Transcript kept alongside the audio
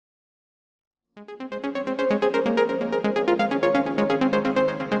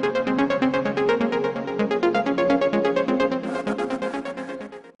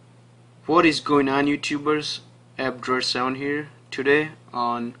What is going on, YouTubers? at&t here. Today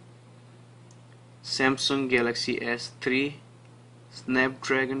on Samsung Galaxy S3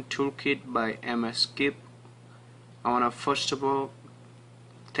 Snapdragon Toolkit by mskip. I wanna first of all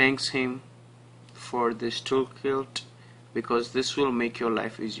thanks him for this toolkit because this will make your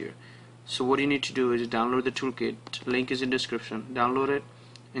life easier. So what you need to do is download the toolkit. Link is in description. Download it,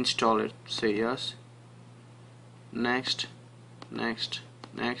 install it. Say yes. Next, next,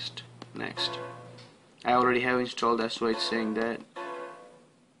 next. Next. I already have installed, that's why it's saying that.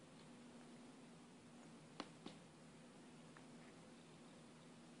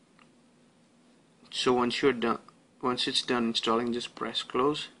 So once it's done installing, just press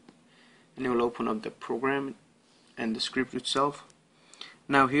close and it will open up the program and the script itself.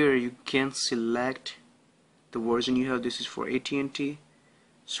 Now here you can select the version you have. This is for at&t,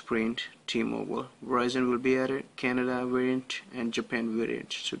 Sprint, T-Mobile. Verizon will be added, Canada variant and Japan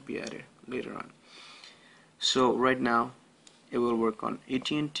variant should be added later on. So right now it will work on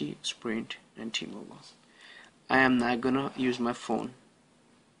at&t, Sprint and T-Mobile. I am not gonna use my phone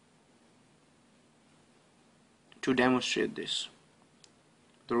to demonstrate this.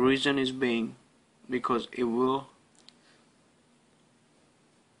 The reason is being because it will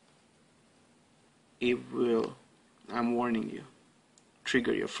I'm warning you,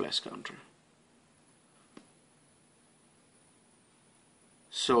 trigger your flash counter.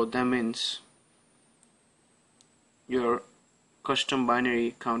 So that means your custom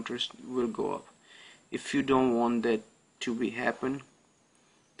binary counters will go up. If you don't want that to be happen,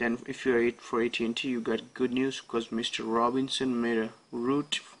 then if you're for at&t, you got good news because Mr. Robinson made a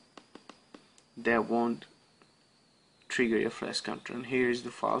route that won't trigger your flash counter, and here is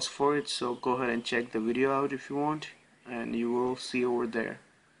the files for it. So go ahead and check the video out if you want, and you will see over there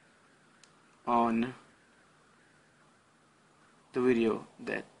on the video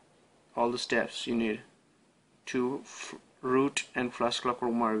that all the steps you need to root and flash clock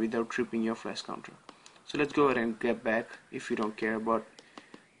Romar without tripping your flash counter. So let's go ahead and get back. If you don't care about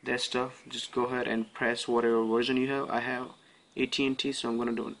that stuff, just go ahead and press whatever version you have. I have at&t, so I'm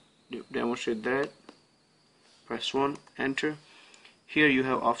gonna demonstrate that. Press 1, enter. Here you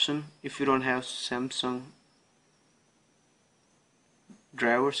have option. If you don't have Samsung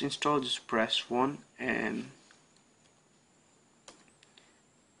drivers installed, just press 1, and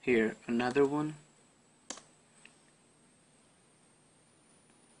here another one.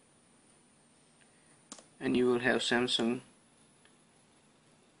 And you will have Samsung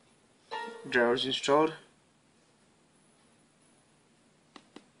drivers installed.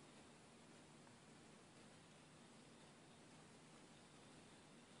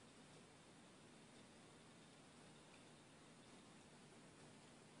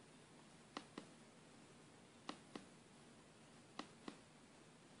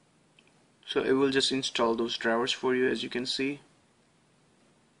 So it will just install those drivers for you. As you can see,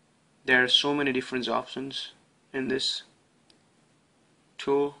 there are so many different options in this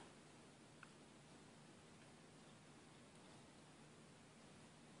tool.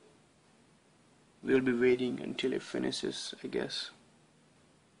 We'll be waiting until it finishes, I guess.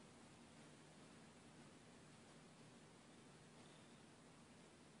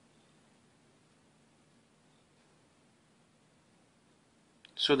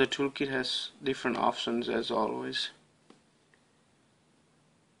 So the toolkit has different options as always.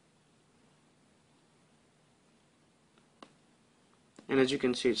 And as you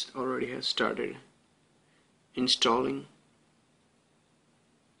can see, it already has started installing.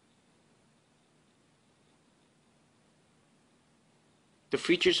 The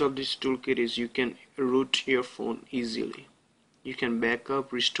features of this toolkit is you can root your phone easily. You can back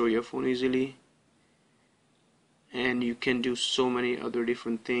up, restore your phone easily, and you can do so many other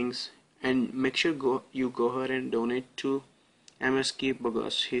different things. And make sure you go ahead and donate to mskip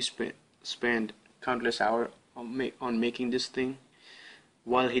because he spent countless hours on making this thing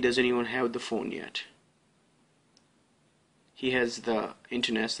while he doesn't even have the phone yet. He has the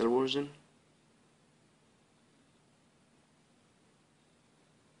international version.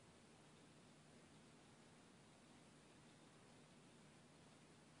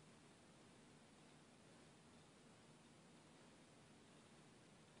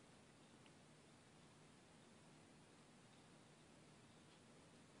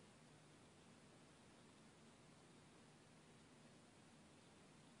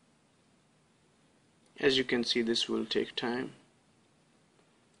 As you can see, this will take time,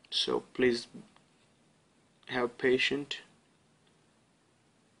 so please have patience.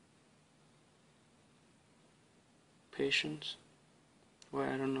 patience. Well,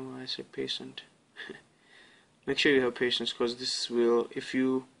 I don't know why I say patient. Make sure you have patience, because this will, if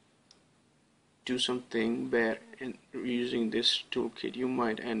you do something bad in using this toolkit, you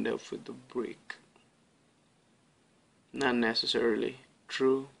might end up with a break. Not necessarily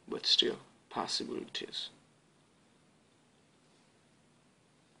true, but still possibilities.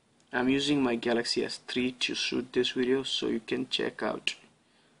 I'm using my Galaxy S3 to shoot this video, so you can check out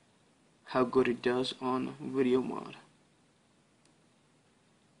how good it does on video mode.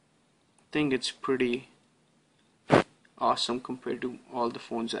 I think it's pretty awesome compared to all the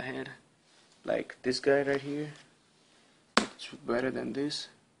phones I had. Like this guy right here, it's better than this.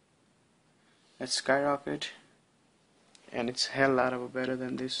 That's Skyrocket, and it's hell lot of better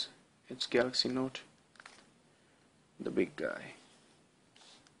than this. It's Galaxy Note, the big guy.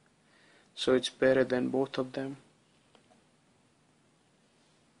 So it's better than both of them.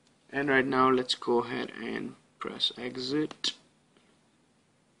 And right now let's go ahead and press exit.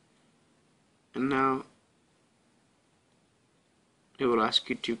 And now it will ask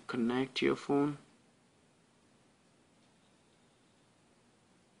you to connect your phone.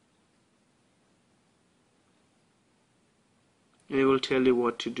 And it will tell you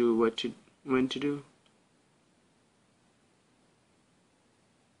what to do, when to do.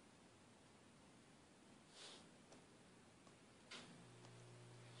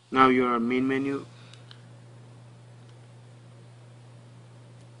 Now your main menu.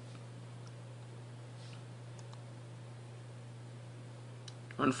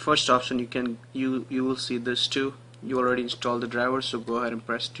 On first option you will see this too. You already installed the driver, so go ahead and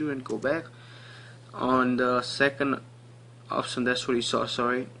press 2 and go back. On the second option, that's what you saw,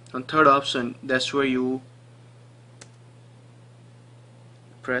 sorry. On third option, that's where you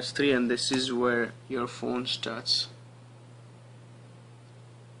press 3, and this is where your phone starts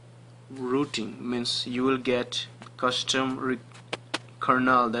rooting. Means you will get custom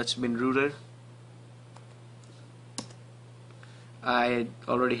kernel that's been rooted. I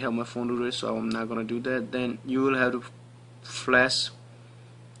already have my phone rooted, so I'm not gonna do that. Then you will have to flash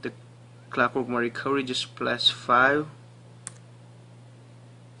the Clockwork My Recovery. Just press 5.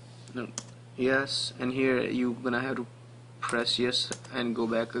 No, yes, and here you're gonna have to press yes and go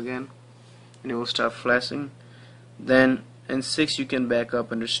back again, and it will start flashing. Then in 6 you can back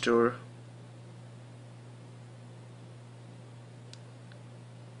up and restore.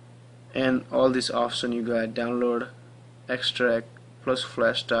 And all this option you got: download, extract, plus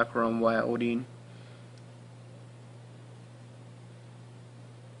flash dark ROM via Odin,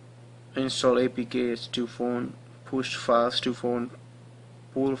 install APKs to phone, push files to phone,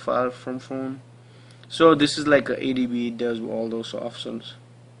 pull file from phone. So this is like a ADB, it does all those options.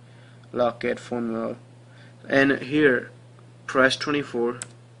 Lock at phone well. And here press 24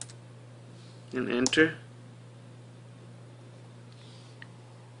 and enter.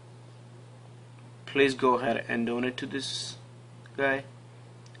 Please go ahead and donate to this guy.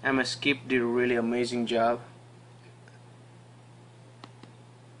 mskip did a really amazing job.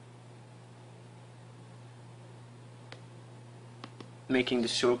 Making the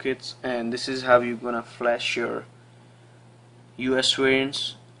toolkits, and this is how you're gonna flash your US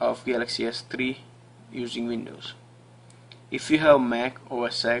variants of Galaxy S3 using Windows. If you have Mac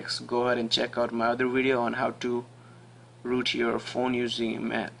OS X, go ahead and check out my other video on how to root your phone using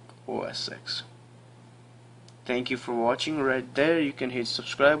Mac OS X. Thank you for watching. Right there you can hit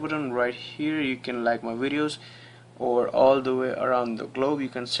subscribe button. Right here you can like my videos, or all the way around the globe you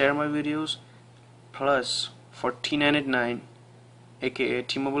can share my videos. Plus for T989, aka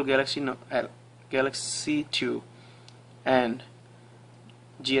T-Mobile Galaxy 2 and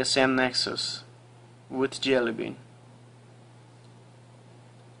GSM Nexus with Jelly Bean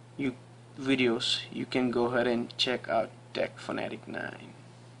videos, you can go ahead and check out Tech Fanatic 9.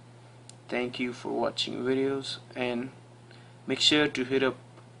 Thank you for watching videos, and make sure to hit up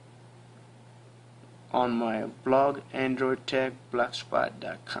on my blog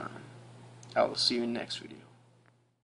androidtechblogspot.com. I will see you in next video.